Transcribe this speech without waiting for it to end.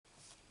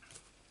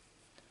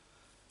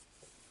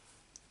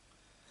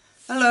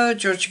Hello,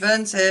 George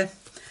Burns here.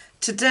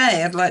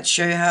 Today I'd like to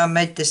show you how I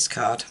made this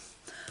card.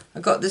 I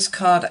got this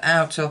card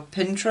out of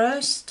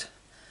Pinterest,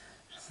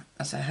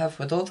 as I have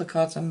with all the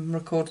cards I'm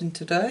recording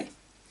today.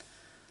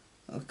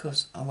 Of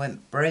course, I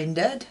went brain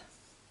dead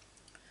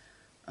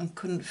and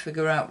couldn't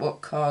figure out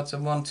what cards I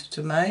wanted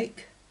to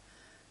make.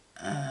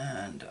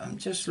 And I'm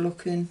just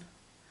looking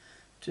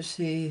to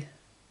see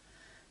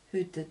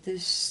who did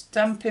this.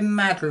 Stampin'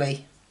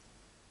 Madly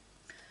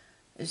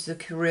is the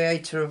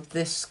creator of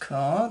this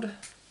card.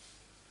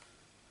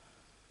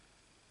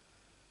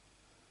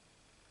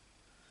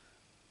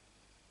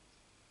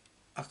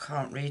 I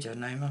can't read her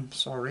name, I'm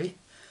sorry,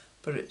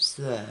 but it's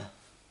there.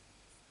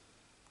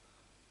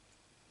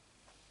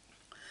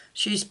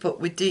 She's put,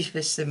 "With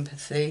deepest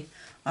sympathy,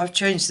 I've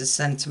changed the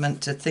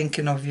sentiment to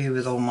thinking of you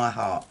with all my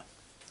heart."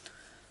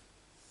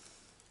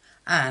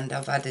 And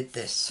I've added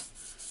this.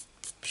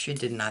 She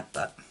didn't add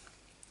that.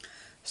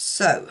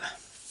 So,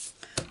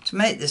 to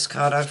make this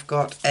card, I've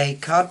got a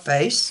card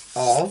base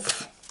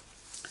of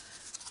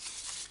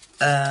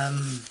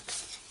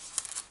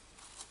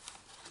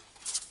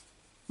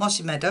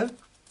Mossy Meadow,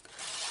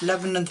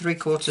 11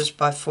 3/4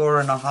 by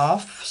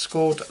 4.5,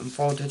 scored and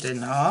folded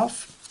in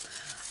half.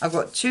 I've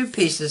got two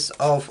pieces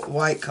of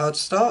white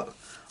cardstock,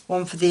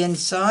 one for the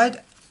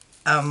inside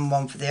and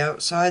one for the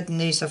outside,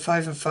 and these are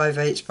 5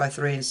 5/8 by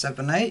 3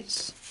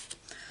 7/8.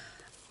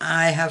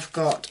 I have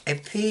got a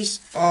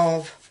piece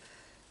of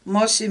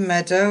Mossy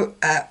Meadow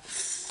at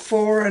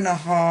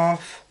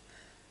 4.5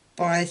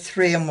 by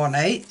 3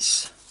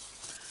 1/8,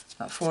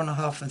 at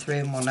 4.5 and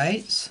 3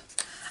 1/8,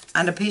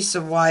 and a piece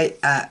of white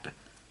at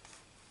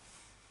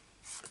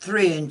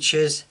 3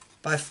 inches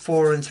by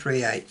 4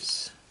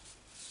 3/8,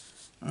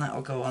 and that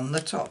will go on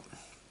the top.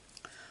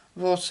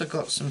 I've also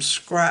got some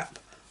scrap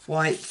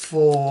white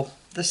for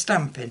the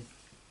stamping.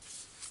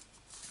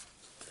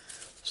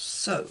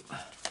 So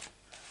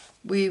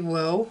we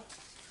will,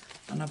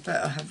 and I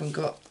bet I haven't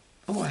got,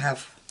 oh I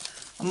have,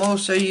 I'm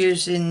also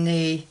using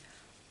the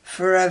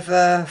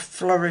Forever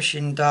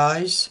Flourishing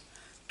dies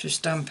to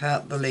stamp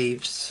out the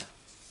leaves.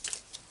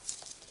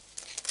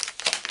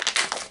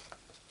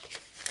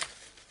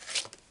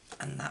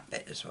 And that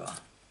bit as well,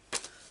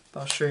 but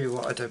I'll show you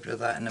what I did with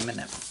that in a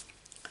minute.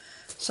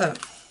 So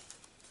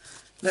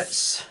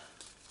let's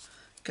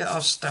get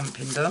our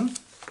stamping done.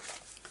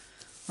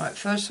 Right,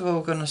 first of all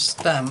we're going to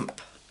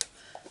stamp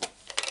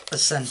the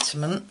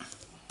sentiment.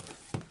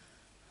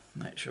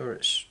 Make sure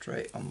it's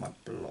straight on my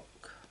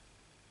block.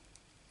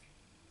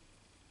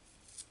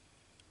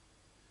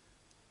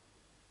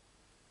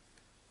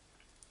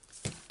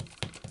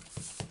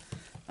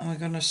 And we're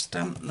going to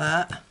stamp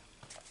that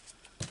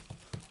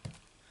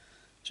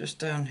just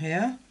down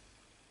here,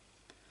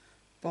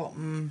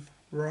 bottom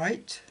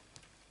right,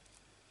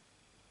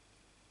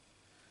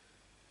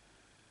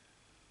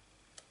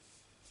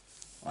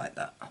 like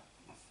that.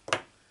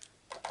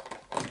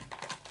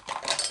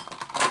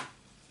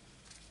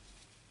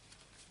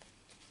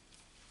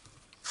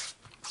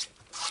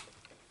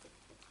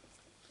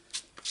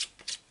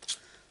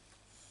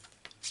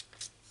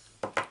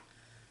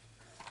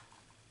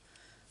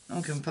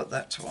 I'm going to put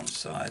that to one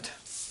side.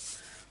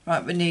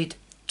 Right, we need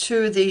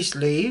 2 of these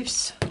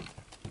leaves,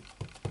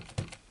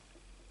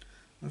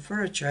 and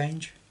for a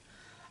change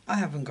I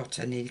haven't got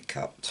any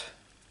cut.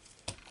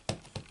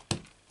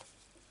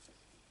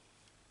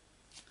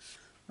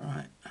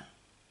 Right, I'm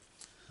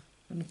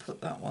going to put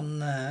that one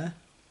there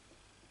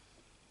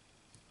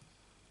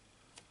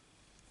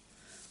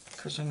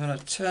because I'm going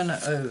to turn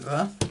it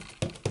over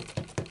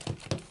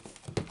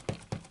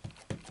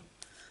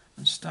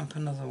and stamp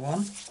another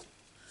one,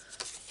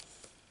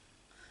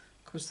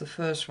 because the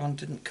first one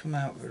didn't come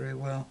out very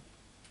well.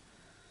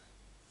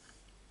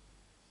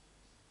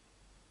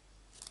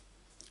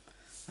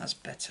 That's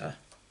better.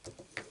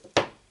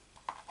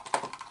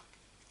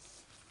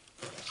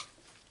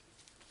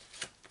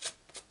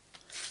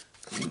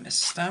 Clean this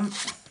stamp.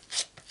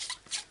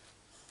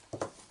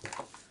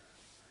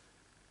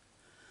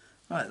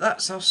 Right,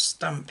 that's our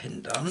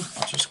stamping done.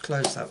 I'll just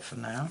close that for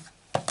now.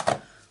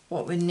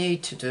 What we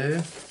need to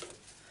do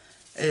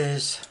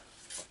is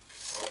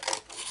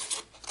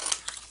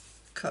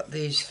cut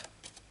these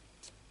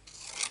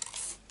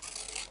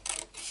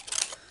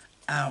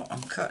out.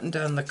 I'm cutting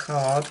down the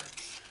card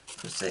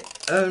because they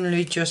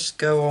only just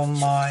go on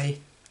my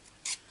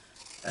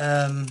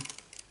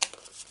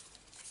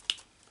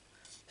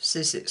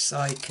Sizzix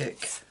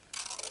Sidekick.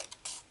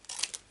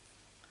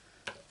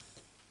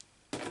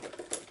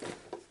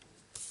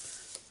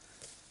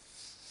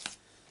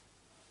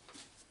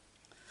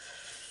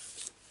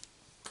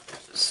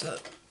 So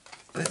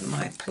with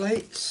my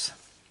plates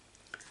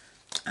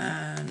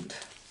and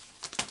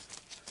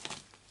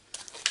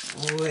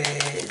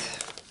with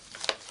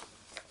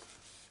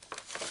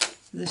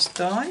this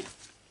die,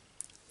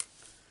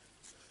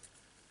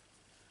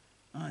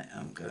 I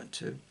am going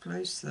to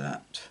place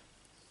that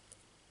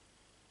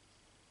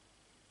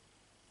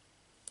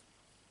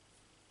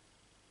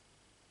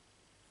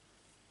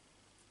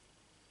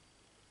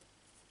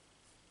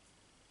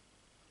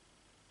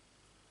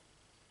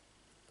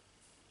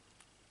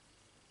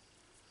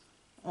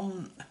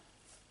on,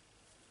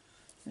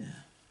 yeah,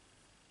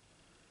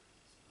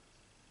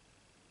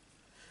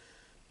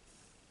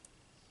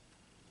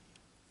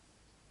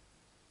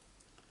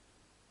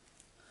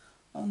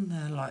 on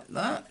there like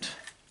that.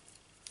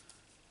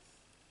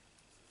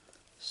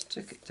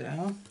 Stick it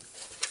down.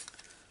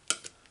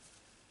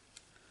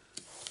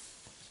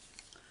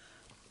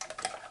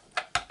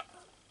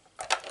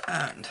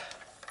 And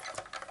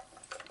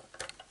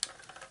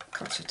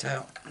cut it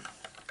out.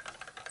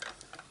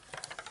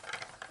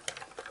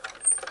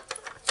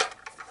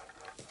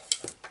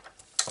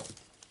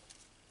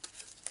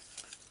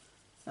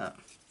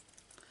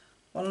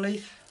 One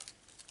leaf.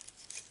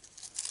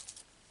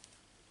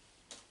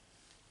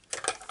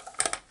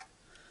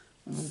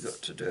 And we've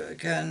got to do it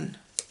again.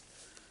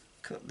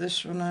 Cut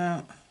this one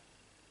out.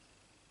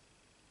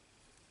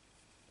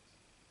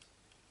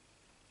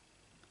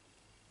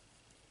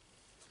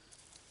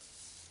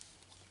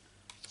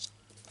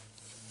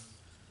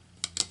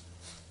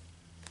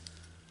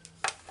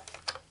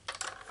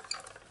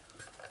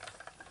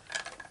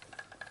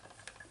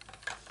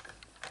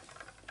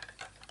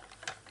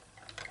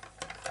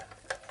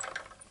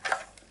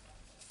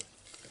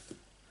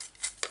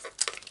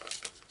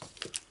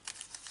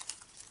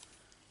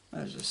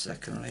 There's a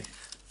second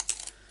leaf.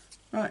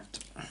 Right,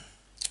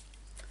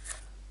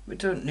 we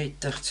don't need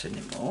that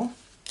anymore,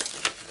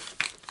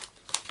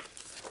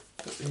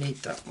 but we need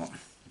that one.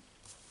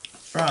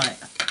 Right,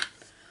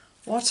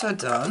 what I've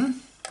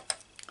done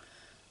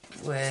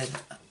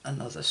with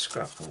another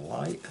scrap of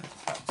white,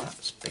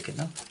 that's big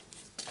enough.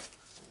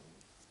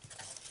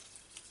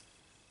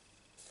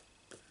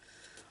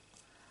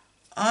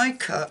 I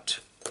cut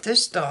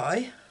this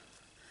die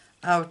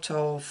out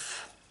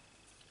of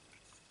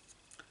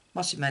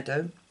Mossy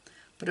Meadow,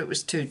 but it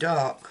was too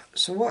dark.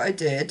 So what I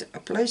did, I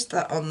placed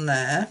that on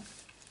there,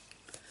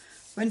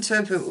 went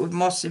over it with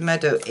Mossy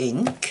Meadow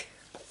ink,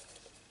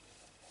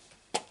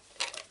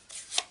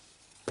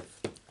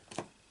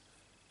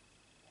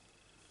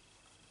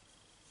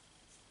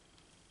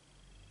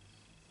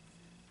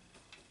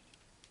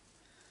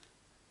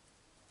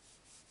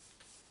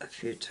 a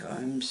few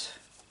times,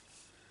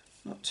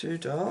 not too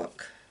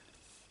dark,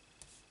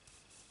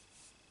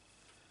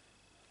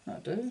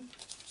 that'll do.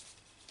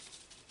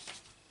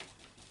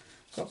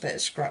 Got a bit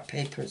of scrap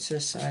paper to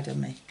this side of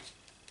me.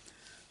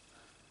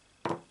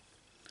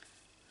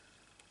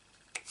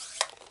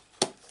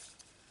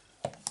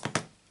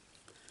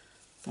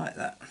 Like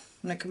that,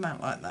 and it come out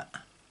like that.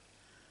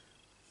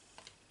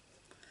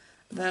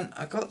 Then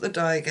I got the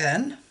die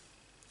again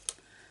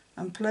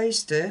and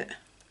placed it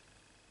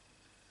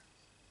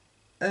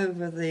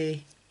over the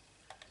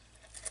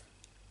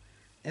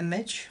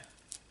image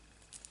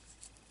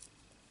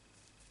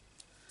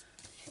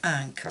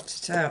and cut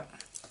it out.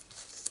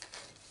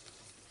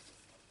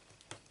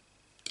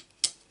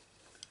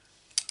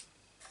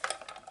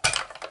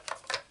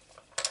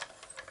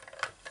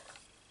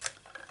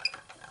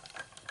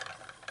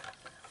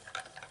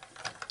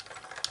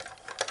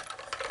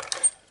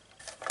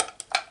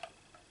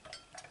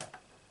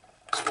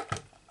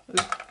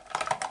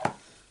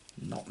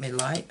 Not me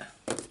light.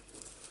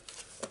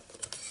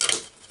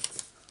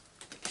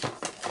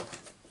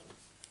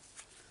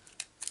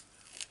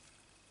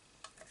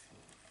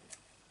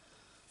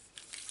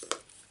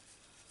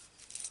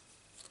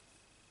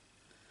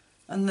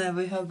 And there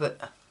we have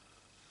it,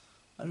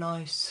 a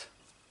nice,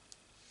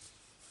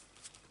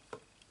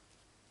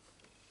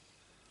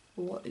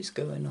 what is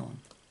going on?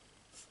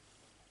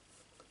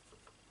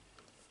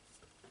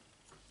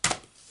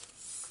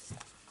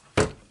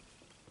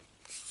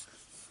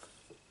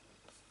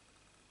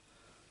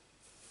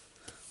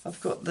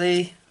 I've got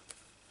the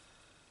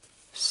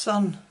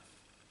sun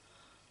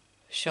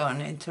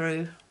shining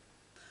through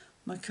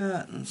my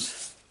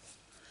curtains.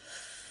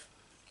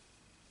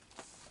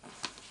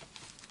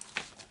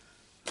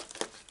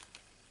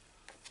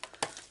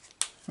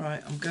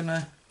 Right, I'm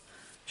gonna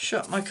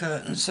shut my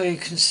curtains so you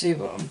can see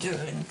what I'm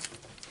doing.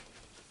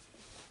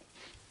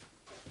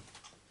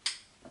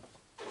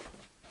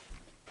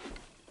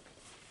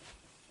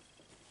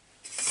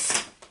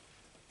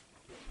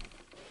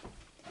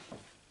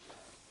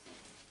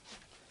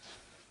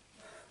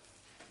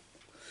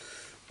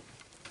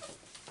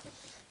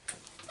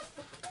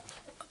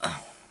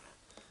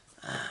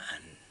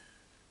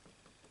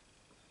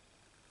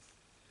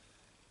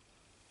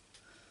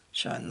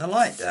 Shine the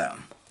light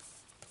down.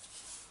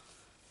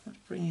 Let's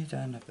bring you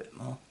down a bit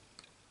more.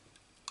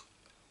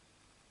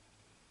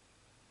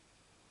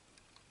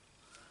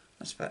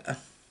 That's better.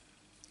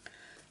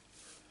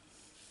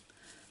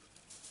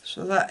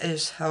 So that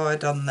is how I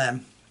done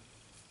them.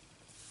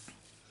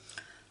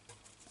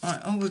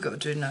 Right, all we've got to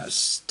do now is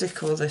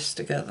stick all this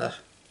together.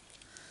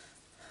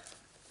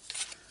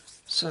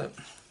 So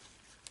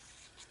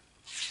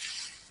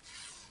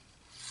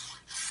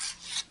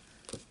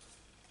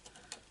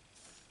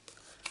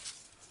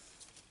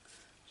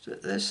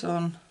put this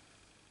on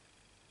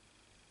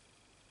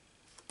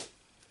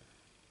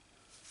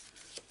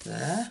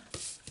there,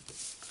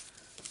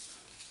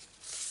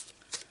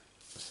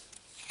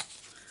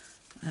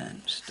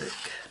 and stick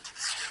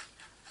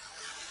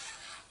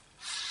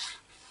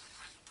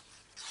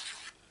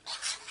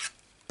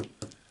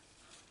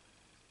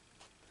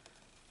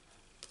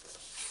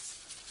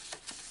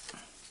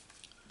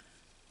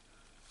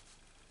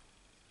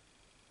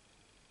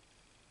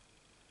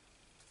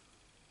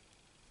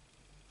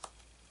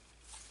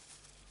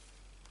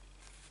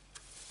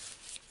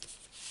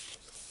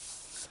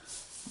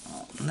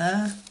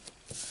there.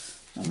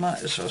 I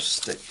might as well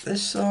stick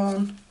this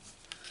on.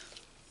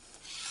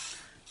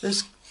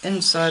 This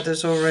inside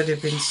has already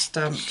been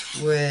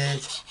stamped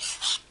with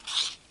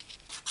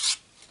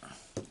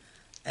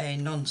a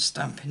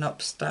non-Stampin'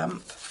 Up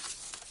stamp.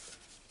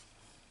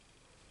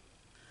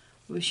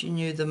 Wishing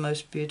you the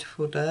most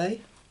beautiful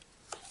day.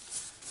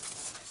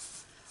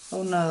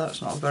 Oh no,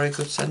 that's not a very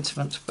good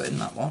sentiment to put in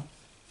that one.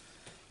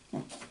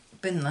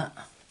 Bin that.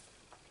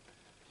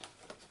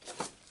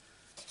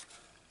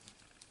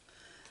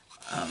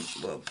 And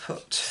we'll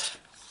put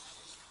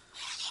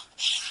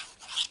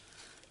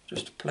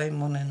just a plain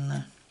one in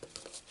there.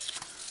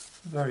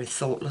 Very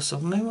thoughtless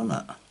of me,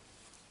 wasn't it?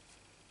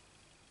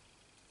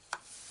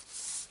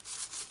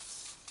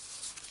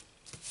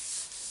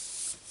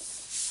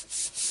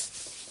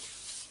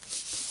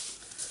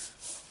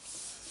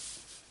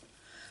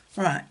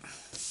 Right,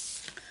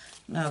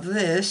 now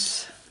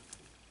this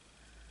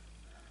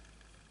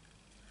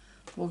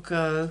will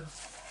go,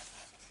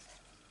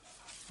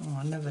 oh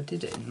I never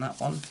did it in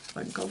that one,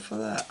 thank God for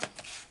that,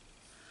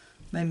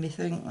 made me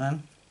think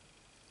then.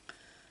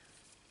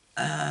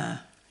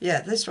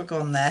 Yeah, this will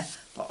go on there,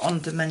 but on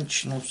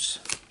dimensionals,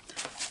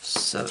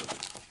 so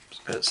let's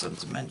get some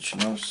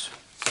dimensionals.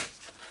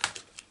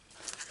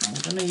 I'm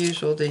going to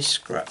use all these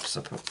scraps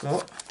that I've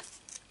got.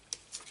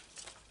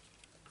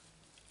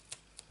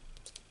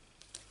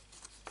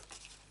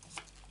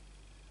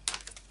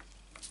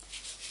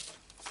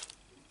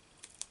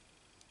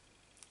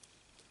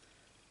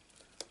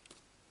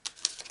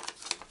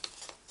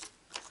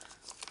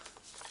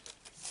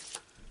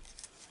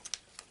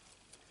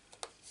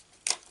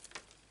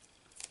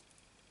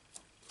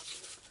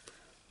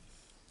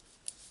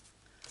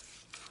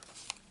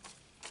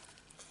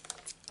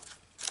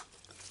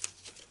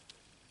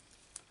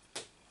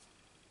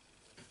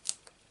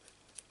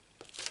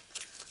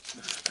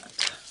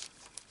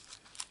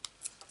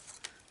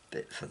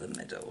 Bit for the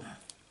middle.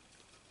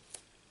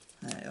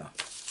 There you are.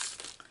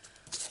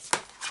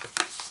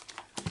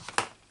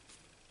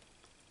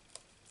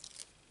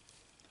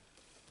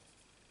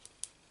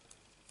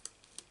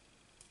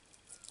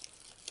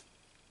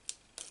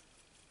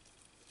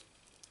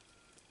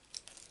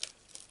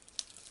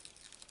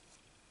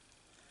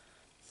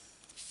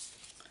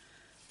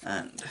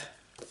 And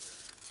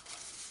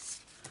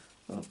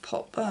we'll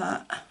pop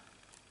that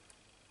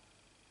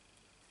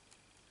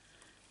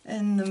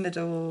in the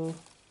middle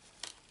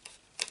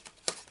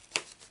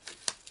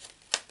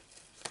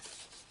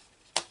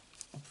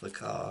of the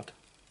card.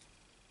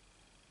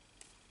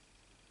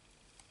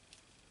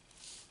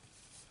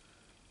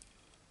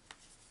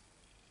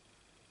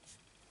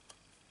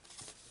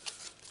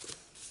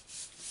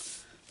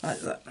 Like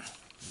that.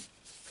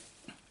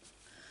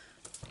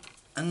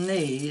 And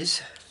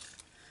these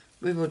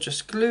we will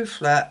just glue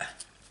flat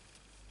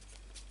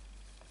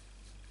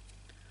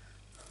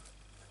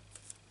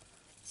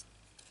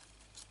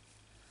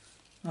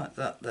like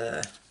that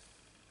there.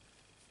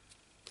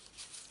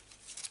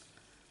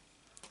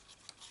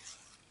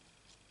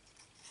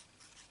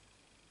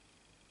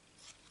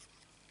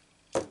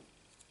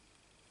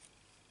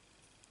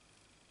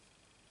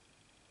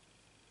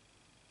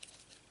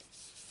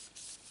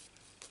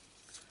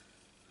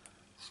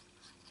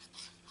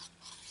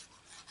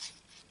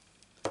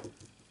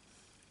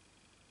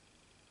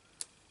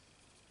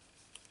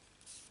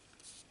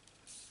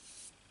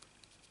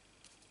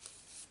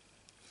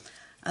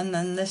 And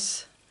then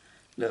this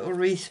little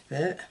wreath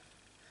bit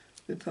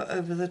we put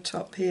over the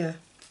top here.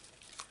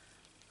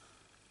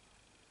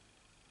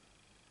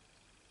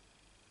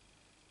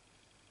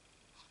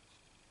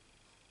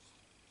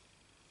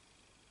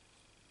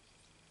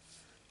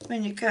 I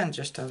mean, you can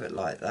just have it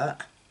like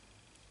that,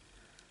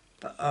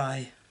 but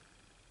I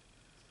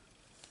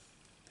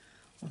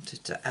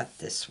wanted to add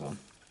this one.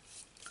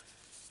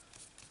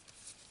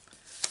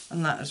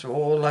 And that is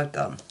all I've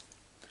done.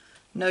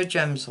 No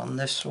gems on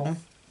this one.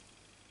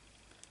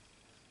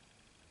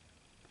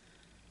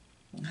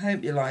 I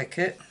hope you like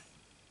it.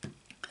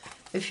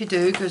 If you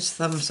do, give us a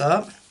thumbs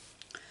up.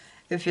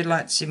 If you'd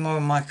like to see more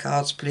of my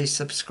cards, please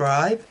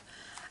subscribe.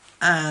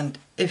 And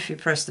if you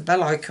press the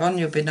bell icon,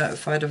 you'll be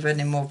notified of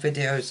any more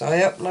videos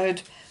I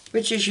upload,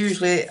 which is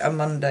usually a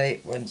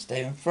Monday,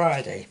 Wednesday and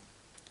Friday.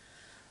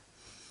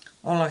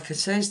 All I can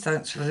say is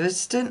thanks for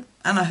visiting,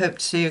 and I hope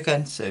to see you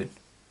again soon.